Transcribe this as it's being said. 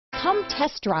Come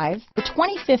test drive the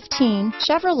 2015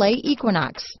 Chevrolet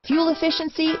Equinox. Fuel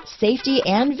efficiency, safety,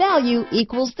 and value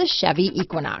equals the Chevy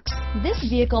Equinox. This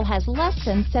vehicle has less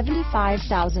than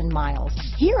 75,000 miles.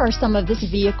 Here are some of this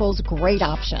vehicle's great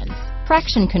options: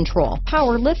 traction control,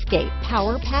 power liftgate,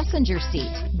 power passenger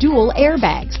seat, dual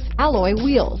airbags, alloy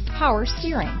wheels, power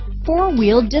steering,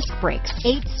 four-wheel disc brakes,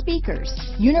 8 speakers,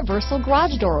 universal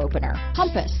garage door opener,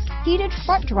 compass, heated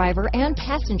front driver and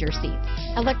passenger seats,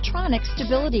 electronic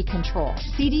stability control,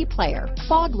 CD player,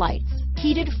 fog lights,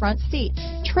 heated front seats,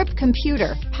 trip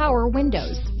computer, power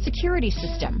windows, security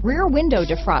system, rear window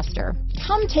defroster.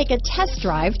 Come take a test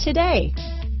drive today.